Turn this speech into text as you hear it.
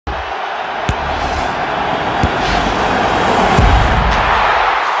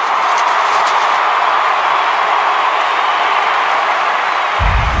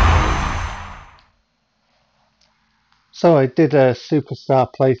So I did a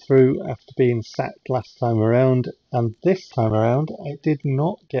superstar playthrough after being sacked last time around, and this time around I did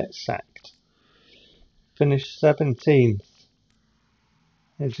not get sacked. Finished 17th,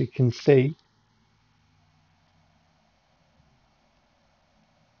 as you can see.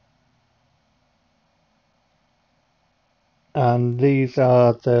 And these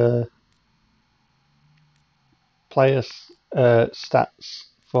are the players' stats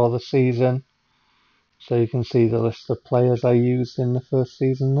for the season. So you can see the list of players I used in the first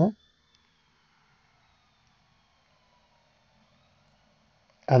season there.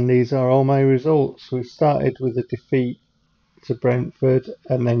 And these are all my results. We started with a defeat to Brentford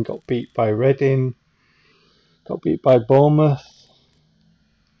and then got beat by Reading, got beat by Bournemouth,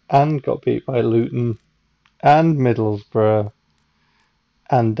 and got beat by Luton, and Middlesbrough,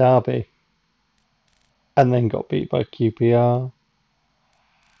 and Derby, and then got beat by QPR.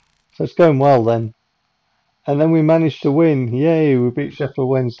 So it's going well then. And then we managed to win. Yay, we beat Sheffield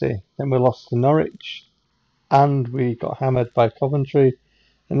Wednesday. Then we lost to Norwich, and we got hammered by Coventry,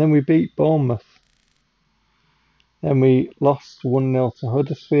 and then we beat Bournemouth. Then we lost 1-0 to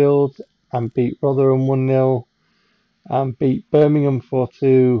Huddersfield, and beat Rotherham 1-0, and beat Birmingham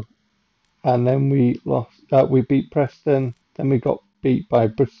 4-2, and then we beat Preston, then we got beat by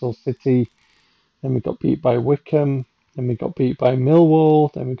Bristol City, then we got beat by Wickham, then we got beat by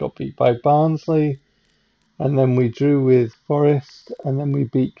Millwall, then we got beat by Barnsley, and then we drew with Forest, and then we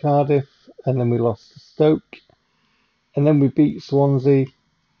beat Cardiff, and then we lost to Stoke, and then we beat Swansea,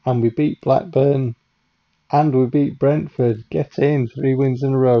 and we beat Blackburn, and we beat Brentford. Get in, 3 wins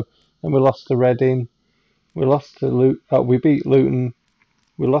in a row. And we lost to Reading, we beat Luton,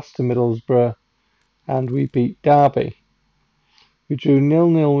 we lost to Middlesbrough, and we beat Derby. We drew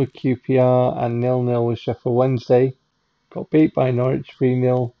 0-0 with QPR and 0-0 with Sheffield Wednesday. Got beat by Norwich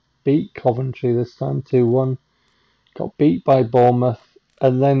 3-0, beat Coventry this time 2-1, got beat by Bournemouth,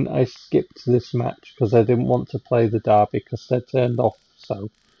 and then I skipped this match because I didn't want to play the Derby because they turned off,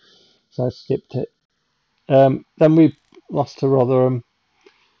 so I skipped it. Then we lost to Rotherham,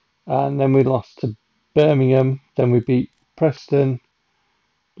 and then we lost to Birmingham, then we beat Preston,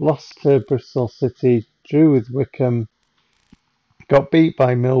 lost to Bristol City, drew with Wickham, got beat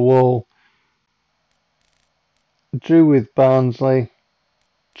by Millwall, drew with Barnsley,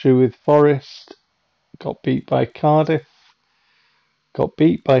 drew with Forest, got beat by Cardiff, got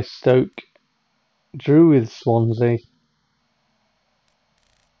beat by Stoke, drew with Swansea,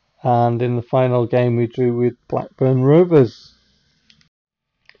 and in the final game we drew with Blackburn Rovers.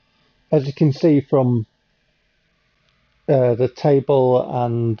 As you can see from the table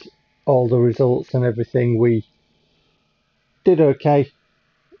and all the results and everything, we did okay,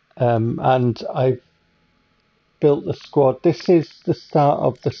 and I've built the squad. This is the start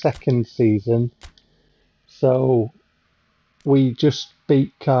of the second season, so we just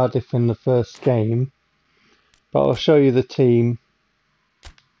beat Cardiff in the first game, but I'll show you the team.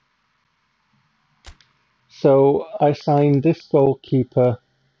 So I signed this goalkeeper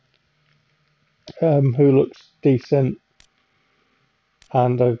who looks decent,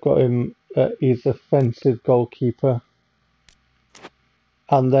 and I've got him, he's a offensive goalkeeper.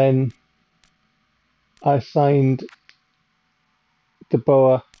 And then I signed De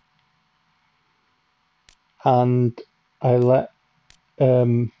Boer, and I let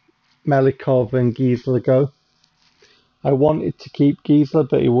Melikov and Giesler go. I wanted to keep Giesler,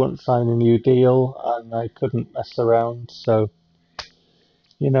 but he wouldn't sign a new deal, and I couldn't mess around, so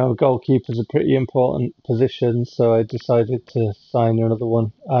goalkeeper's a pretty important position, so I decided to sign another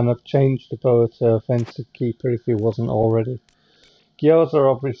one, and I've changed De Boer to offensive keeper if he wasn't already.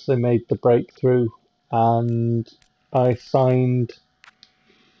 Gyoza obviously made the breakthrough, and I signed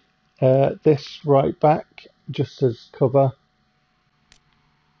this right back just as cover,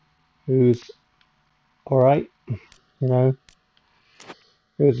 who's alright, it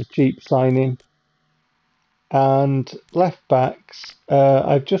was a cheap signing. And left backs,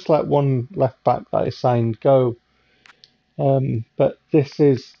 I've just let one left back that I signed go, but this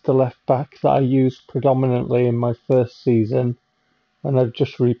is the left back that I used predominantly in my first season, and I've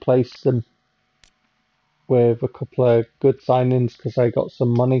just replaced them with a couple of good signings because I got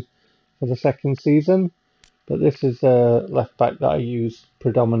some money for the second season. But this is a left back that I used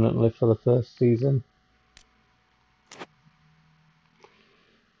predominantly for the first season.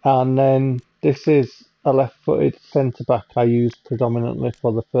 And then this is a left-footed centre-back I used predominantly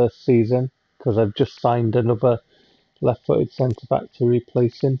for the first season because I've just signed another left-footed centre-back to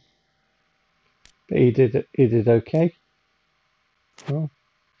replace him. But he did okay. Oh.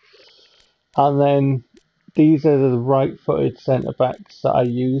 And then these are the right-footed centre-backs that I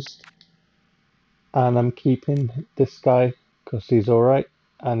used. and I'm keeping this guy because he's alright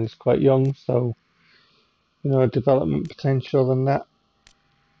and he's quite young, so development potential and that.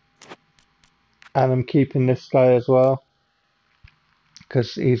 And I'm keeping this guy as well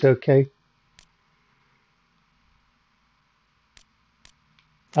because he's okay.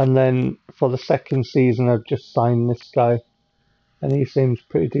 And then for the second season I've just signed this guy, and he seems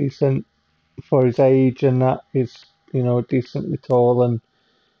pretty decent for his age, and that is, decently tall and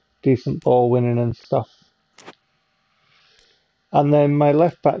decent ball winning and stuff. And then my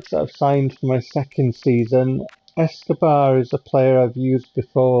left backs that I've signed for my second season, Escobar is a player I've used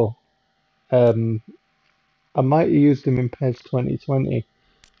before. I might have used him in PES 2020,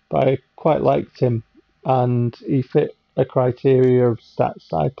 but I quite liked him, and he fit a criteria of stats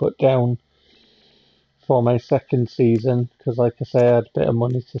that I put down for my second season, because like I say, I had a bit of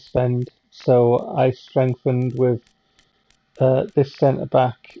money to spend. So I strengthened with this centre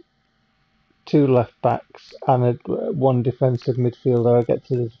back, 2 left backs, and 1 defensive midfielder. I'll get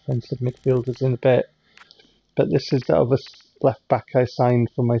to the defensive midfielders in a bit. But this is the other left back I signed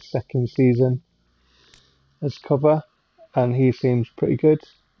for my second season as cover, and he seems pretty good.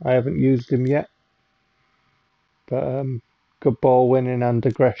 I haven't used him yet, but good ball winning and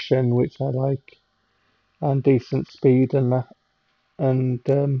aggression, which I like, and decent speed and that,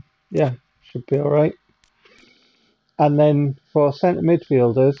 and yeah, should be alright. And then for centre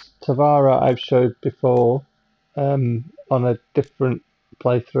midfielders, Tavara I've showed before on a different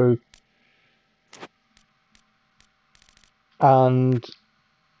playthrough, and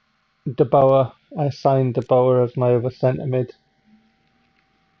De Boer, I signed De Boer as my other centre mid,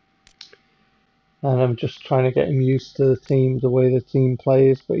 and I'm just trying to get him used to the team, the way the team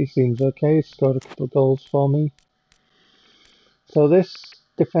plays, but he seems okay. He scored a couple of goals for me. So this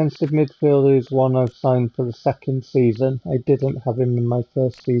defensive midfielder is one I've signed for the second season. I didn't have him in my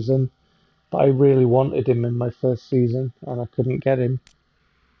first season, but I really wanted him in my first season and I couldn't get him,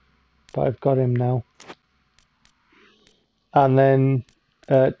 but I've got him now. And then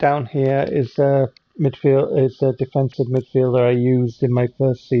down here is a defensive midfielder I used in my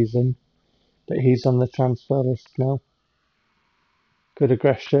first season, but he's on the transfer list now. Good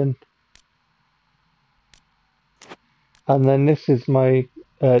aggression. And then this is my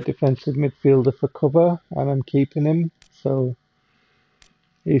defensive midfielder for cover, and I'm keeping him, so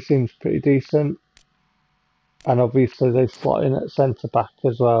he seems pretty decent. And obviously they slot in at centre back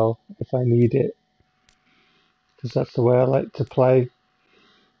as well if I need it, because that's the way I like to play.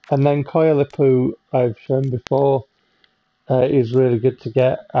 And then Koyalipu I've shown before, is really good to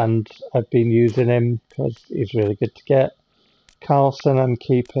get, and I've been using him because he's really good to get. Carlson I'm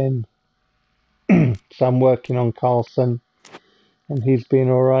keeping, so I'm working on Carlson, and he's been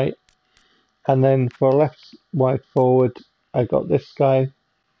alright. And then for left wide forward, I got this guy,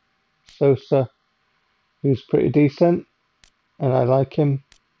 Sosa, who's pretty decent, and I like him.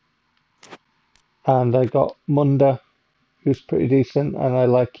 And I got Munda, who's pretty decent, and I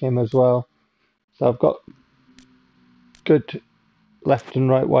like him as well. So I've got good left and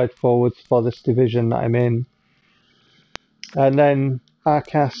right wide forwards for this division that I'm in. And then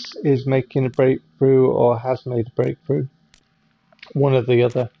Arcas is making a breakthrough, or has made a breakthrough. One or the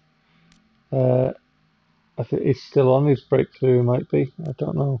other. I think he's still on his breakthrough, he might be. I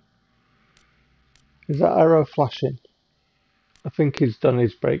don't know. Is that arrow flashing? I think he's done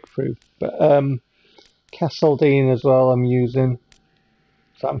his breakthrough. But Castledine as well I'm using.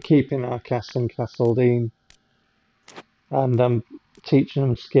 So I'm keeping Arcas and Castledine. And I'm teaching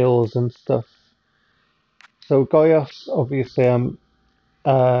them skills and stuff. So Goyos, obviously I'm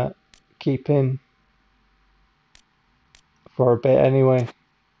keeping for a bit anyway.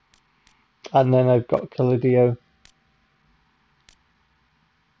 And then I've got Calidio.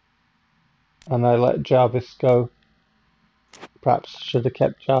 And I let Jarvis go. Perhaps should have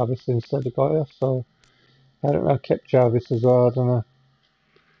kept Jarvis instead of Goyos, so I don't know, kept Jarvis as well, I don't know.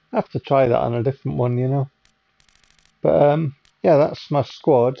 I have to try that on a different one, But yeah, that's my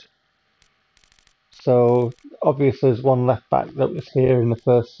squad. So obviously there's one left back that was here in the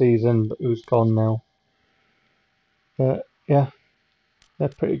first season, but who's gone now. But yeah, they're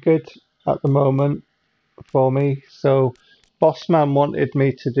pretty good at the moment for me. So Bossman wanted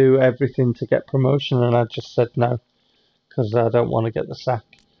me to do everything to get promotion, and I just said no, because I don't want to get the sack.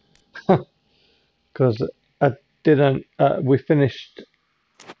 Because I didn't, we finished,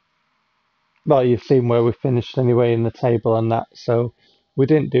 well, you've seen where we finished anyway in the table and that, so we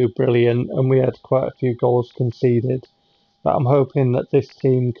didn't do brilliant, and we had quite a few goals conceded. But I'm hoping that this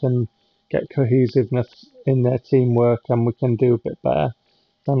team can get cohesiveness in their teamwork, and we can do a bit better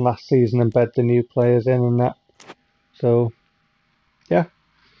than last season and bed the new players in and that. So, yeah.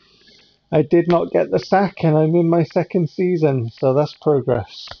 I did not get the sack and I'm in my second season, so that's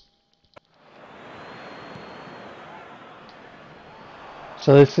progress.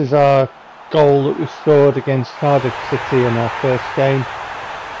 So this is our goal that we scored against Cardiff City in our first game.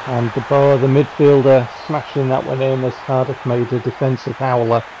 And De Boer, the midfielder, smashing that one in as Cardiff made a defensive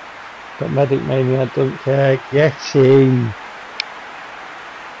howler. But Medic Mania don't care. Get in!